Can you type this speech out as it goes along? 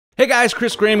Hey guys,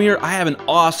 Chris Graham here. I have an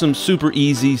awesome, super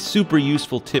easy, super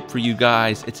useful tip for you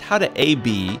guys. It's how to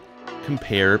A/B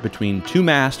compare between two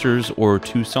masters or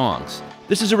two songs.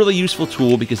 This is a really useful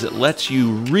tool because it lets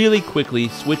you really quickly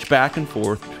switch back and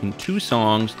forth between two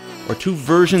songs or two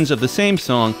versions of the same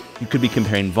song. You could be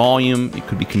comparing volume, you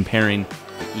could be comparing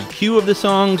the EQ of the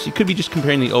songs, you could be just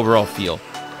comparing the overall feel.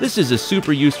 This is a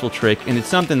super useful trick, and it's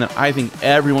something that I think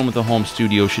everyone with a home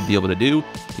studio should be able to do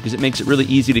because it makes it really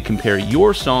easy to compare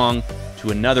your song to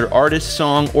another artist's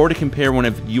song or to compare one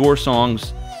of your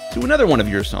songs to another one of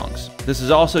your songs. This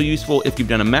is also useful if you've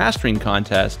done a mastering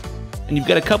contest and you've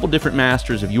got a couple different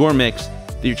masters of your mix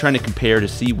that you're trying to compare to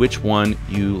see which one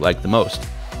you like the most.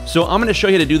 So I'm going to show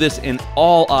you how to do this in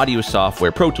all audio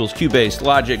software: Pro Tools, Cubase,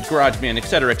 Logic, GarageBand,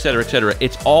 etc., etc., etc.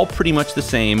 It's all pretty much the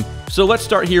same. So let's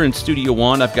start here in Studio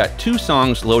One. I've got two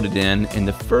songs loaded in, and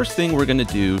the first thing we're going to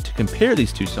do to compare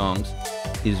these two songs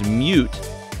is mute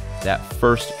that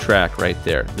first track right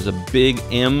there. There's a big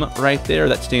M right there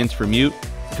that stands for mute.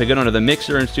 If I go down to the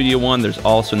mixer in Studio One, there's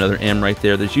also another M right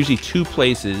there. There's usually two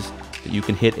places that you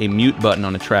can hit a mute button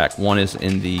on a track. One is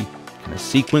in the kind of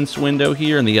sequence window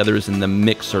here, and the other is in the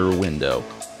mixer window.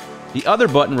 The other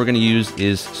button we're going to use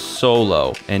is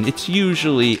solo, and it's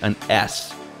usually an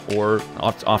S, or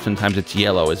oftentimes it's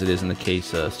yellow, as it is in the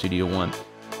case of Studio One.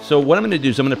 So what I'm going to do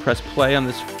is I'm going to press play on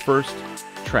this first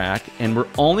track, and we're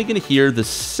only going to hear the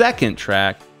second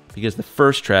track because the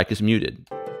first track is muted.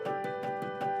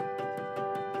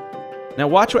 Now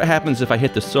watch what happens if I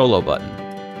hit the solo button.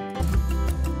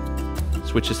 It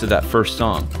switches to that first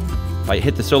song. If I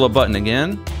hit the solo button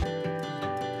again,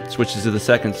 it switches to the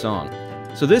second song.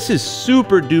 So this is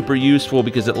super duper useful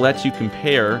because it lets you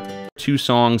compare two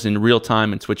songs in real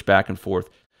time and switch back and forth.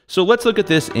 So let's look at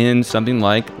this in something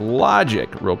like Logic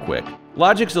real quick.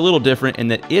 Logic's a little different in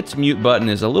that its mute button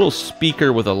is a little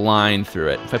speaker with a line through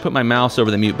it. If I put my mouse over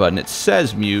the mute button, it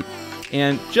says mute.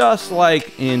 And just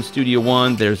like in Studio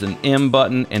One, there's an M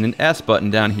button and an S button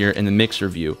down here in the mixer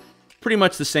view. Pretty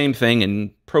much the same thing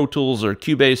in Pro Tools or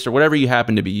Cubase or whatever you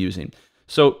happen to be using.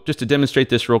 So just to demonstrate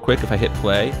this real quick, if I hit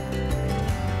play,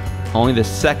 only the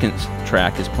second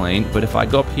track is playing, but if I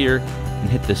go up here and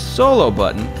hit the solo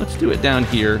button, let's do it down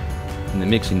here in the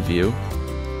mixing view.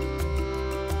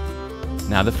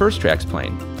 Now the first track's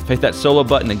playing. If I hit that solo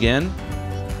button again,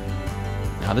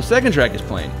 now the second track is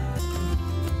playing.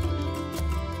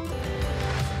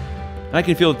 And I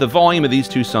can feel that the volume of these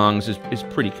two songs is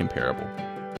pretty comparable.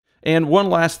 And one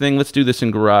last thing, let's do this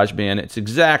in GarageBand. It's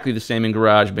exactly the same in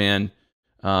GarageBand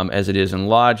as it is in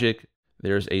Logic.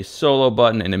 There's a solo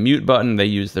button and a mute button. They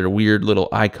use their weird little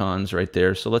icons right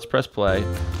there. So let's press play.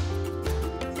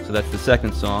 So that's the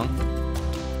second song.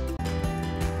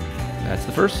 That's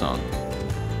the first song.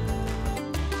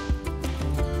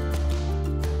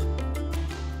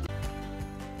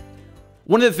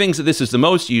 One of the things that this is the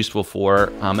most useful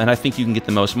for, and I think you can get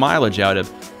the most mileage out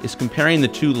of, is comparing the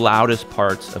two loudest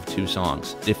parts of two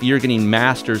songs. If you're getting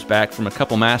masters back from a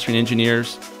couple mastering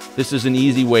engineers, this is an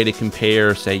easy way to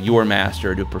compare, say, your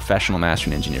master to a professional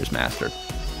mastering engineer's master.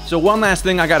 So one last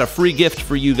thing, I got a free gift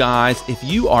for you guys. If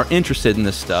you are interested in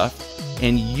this stuff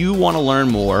and you want to learn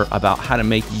more about how to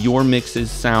make your mixes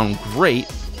sound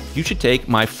great, you should take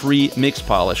my free Mix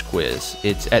Polish quiz.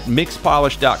 It's at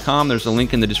mixpolish.com. There's a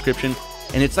link in the description.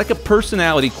 And it's like a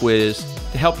personality quiz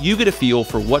to help you get a feel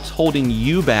for what's holding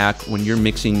you back when you're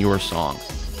mixing your songs.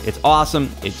 It's awesome,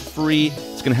 it's free,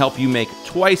 it's gonna help you make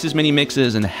twice as many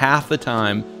mixes in half the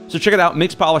time. So check it out,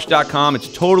 mixpolish.com.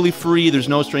 It's totally free, there's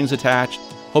no strings attached.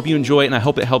 Hope you enjoy it, and I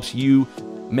hope it helps you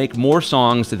make more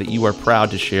songs that you are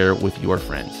proud to share with your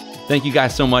friends. Thank you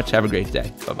guys so much, have a great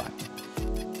day, bye-bye.